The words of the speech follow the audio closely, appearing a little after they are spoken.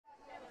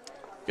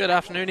Good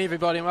afternoon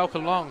everybody and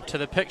welcome along to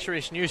the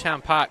picturesque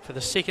Newtown Park for the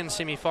second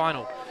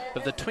semi-final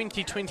of the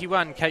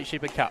 2021 Kate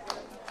Sheppard Cup.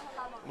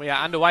 We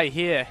are underway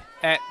here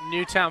at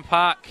Newtown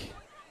Park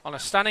on a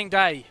stunning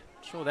day.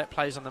 I'm sure that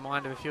plays on the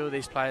mind of a few of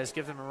these players,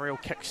 give them a real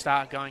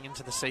kick-start going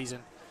into the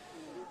season.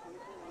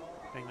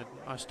 Being the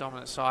most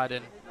dominant side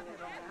in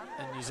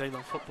New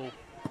Zealand football,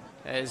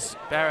 as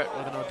Barrett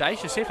with an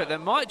audacious effort that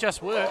might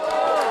just work.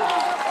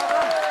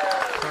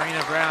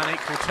 Karina Brown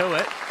equal to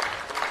it.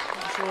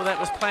 Sure, that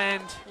was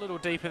planned a little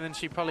deeper than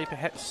she probably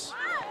perhaps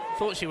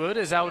thought she would,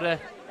 as Elder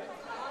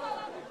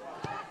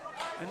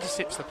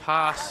intercepts the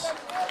pass,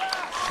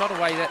 shot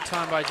away that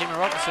time by Gemma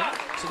Robinson.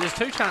 So there's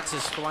two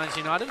chances for Wellington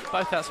United,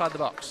 both outside the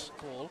box.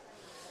 Ball.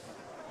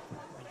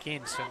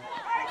 Again, some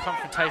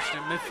confrontation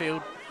in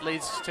midfield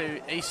leads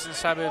to Eastern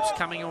Suburbs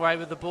coming away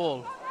with the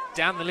ball.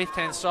 Down the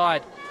left-hand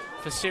side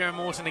for Sarah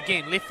Morton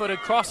again. Left-footed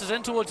crosses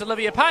in towards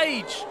Olivia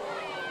Page.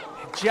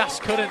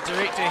 Just couldn't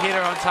direct her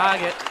header on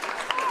target.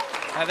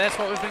 That's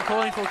what we've been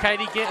calling for,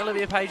 Katie. Get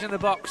Olivia Page in the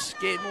box.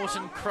 Get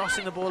Morton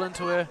crossing the ball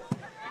into her.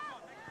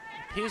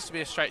 Appears to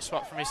be a straight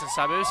swap from Eastern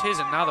Suburbs. Here's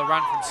another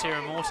run from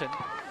Sarah Morton.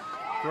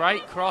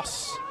 Great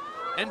cross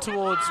in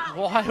towards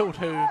Wild,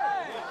 who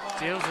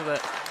deals with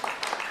it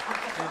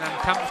in an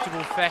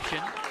uncomfortable fashion.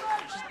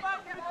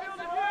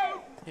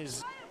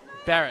 Here's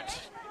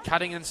Barrett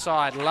cutting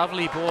inside.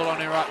 Lovely ball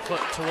on her right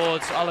foot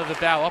towards Oliver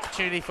Bell.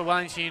 Opportunity for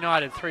Wellington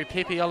United through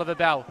Pepe Oliver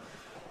Bell.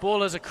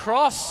 Ball is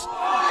across.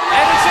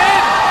 And it's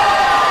in!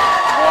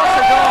 What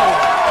a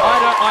goal!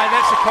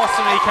 That's a cross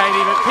to me,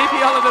 Katie, but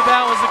Pepe Oliver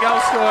Bell was the goal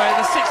scorer in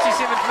the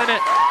 67th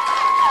minute.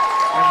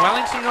 And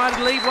Wellington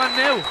United lead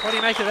 1-0. What do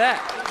you make of that?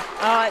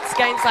 Oh, it's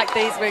games like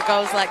these where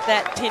goals like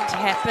that tend to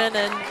happen,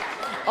 and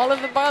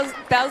Oliver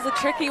Bell's a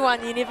tricky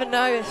one. You never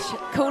know.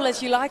 Cool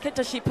as you like it,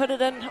 does she put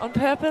it in on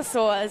purpose,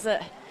 or is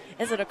it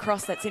a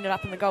cross that's ended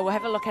up in the goal? We'll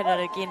have a look at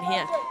it again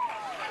here.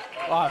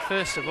 Well,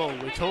 first of all,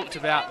 we talked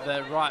about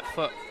the right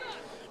foot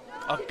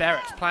of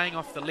Barrett playing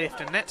off the left,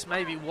 and that's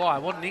maybe why.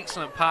 What an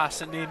excellent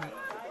pass, and then,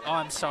 oh,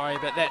 I'm sorry,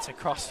 but that's a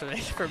cross for me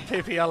from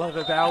Pepe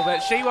Oliver Bell,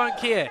 but she won't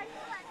care.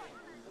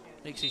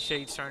 Lexi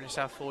Sheed's throwing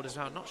herself forward as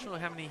well. Not sure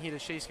how many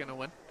headers she's going to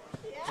win.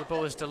 The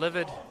ball is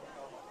delivered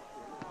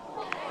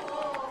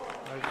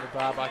over the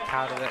bar by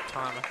Carter that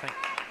time, I think.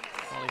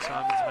 Molly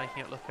Simon's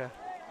making it look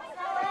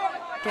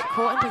get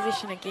caught in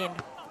position again.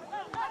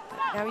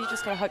 But now you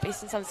just got to hope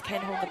Eastern Suburbs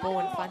can hold the ball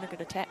and find a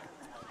good attack.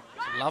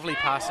 Lovely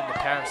pass into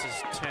Paris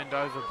is turned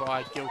over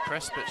by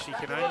Gilchrist, but she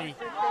can only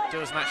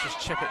do as much as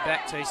chip it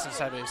back to Eastern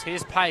Suburbs.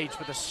 Here's Page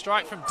with a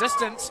strike from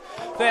distance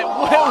that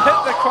will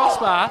hit the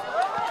crossbar.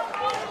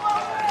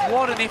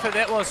 What an effort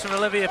that was from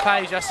Olivia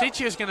Page. I said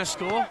she was going to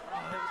score.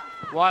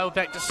 Wild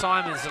back to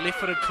Simons. The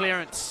left-footed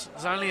clearance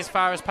is only as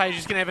far as Page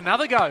is going to have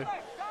another go.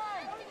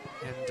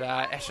 And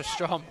Asher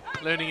Strom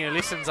learning her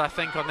lessons, I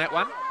think, on that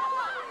one.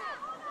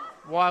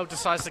 Wild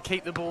decides to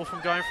keep the ball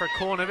from going for a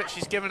corner, but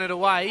she's given it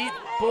away.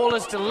 Ball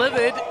is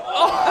delivered.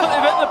 Oh,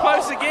 they've hit the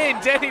post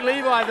again. Danny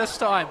Levi this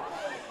time.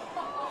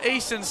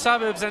 Eastern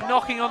Suburbs are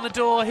knocking on the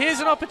door. Here's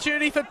an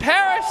opportunity for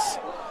Paris.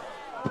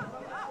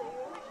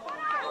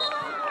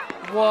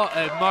 What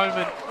a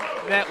moment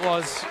that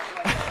was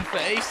for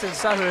Eastern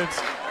Suburbs.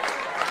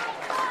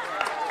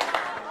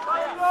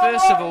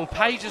 First of all,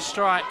 Page's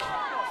strike,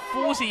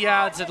 40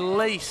 yards at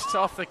least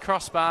off the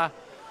crossbar.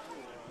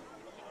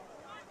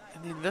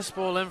 And then this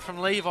ball in from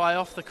Levi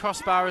off the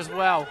crossbar as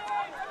well.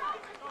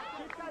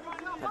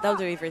 But they'll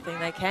do everything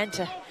they can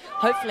to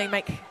hopefully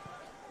make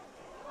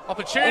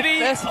opportunity.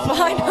 First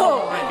final.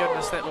 Oh my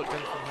goodness, that looked in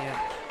from here.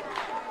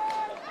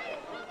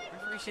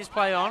 Referee says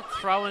play on.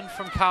 Throw in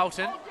from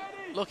Carlton.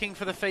 Looking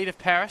for the feet of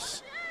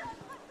Paris.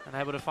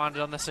 Unable to find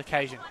it on this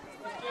occasion.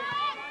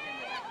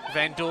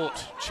 Van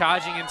Dort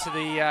charging into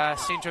the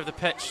centre of the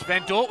pitch.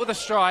 Van Dort with a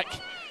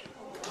strike.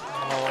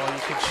 Oh,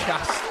 you can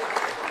just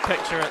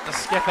picture it. The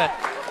skipper.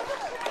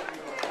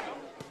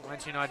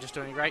 Wellington United just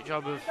doing a great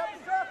job of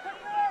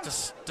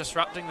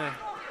disrupting the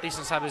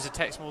Eastern Suburbs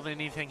attacks more than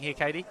anything here,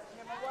 Katie.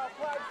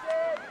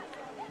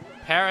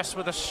 Paris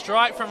with a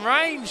strike from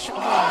range. Oh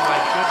my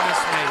goodness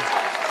me.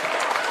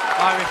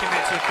 I reckon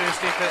that's her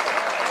first effort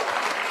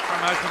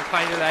from open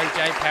play today,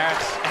 Jade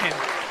Paris. And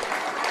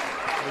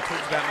we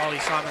talked about Molly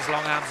Simon's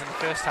long arms in the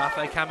first half.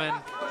 They come in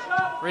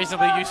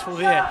reasonably useful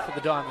there for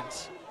the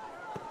Diamonds.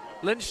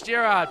 Lynch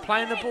Gerard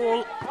playing the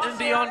ball in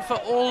beyond for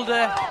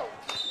Alder.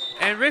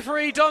 And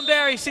referee Don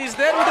Barry says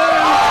that'll do.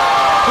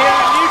 Here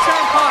at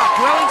Newtown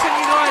Park, Wellington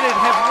United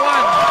have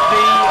won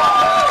the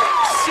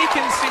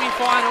second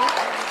semi-final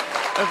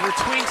of the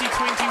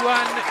 2021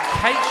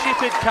 Kate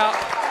Sheppard Cup,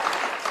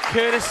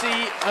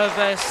 courtesy of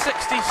a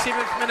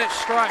 67th minute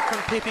strike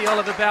from Pepe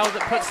Oliver Bell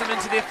that puts them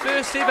into their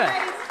first ever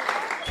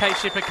Kate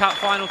Sheppard Cup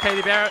final.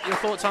 Katie Barrett, your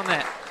thoughts on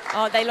that?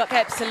 Oh, they look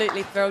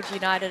absolutely thrilled,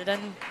 United,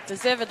 and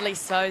deservedly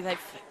so. They've,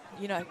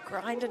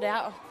 grinded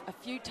out a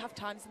few tough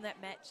times in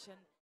that match. And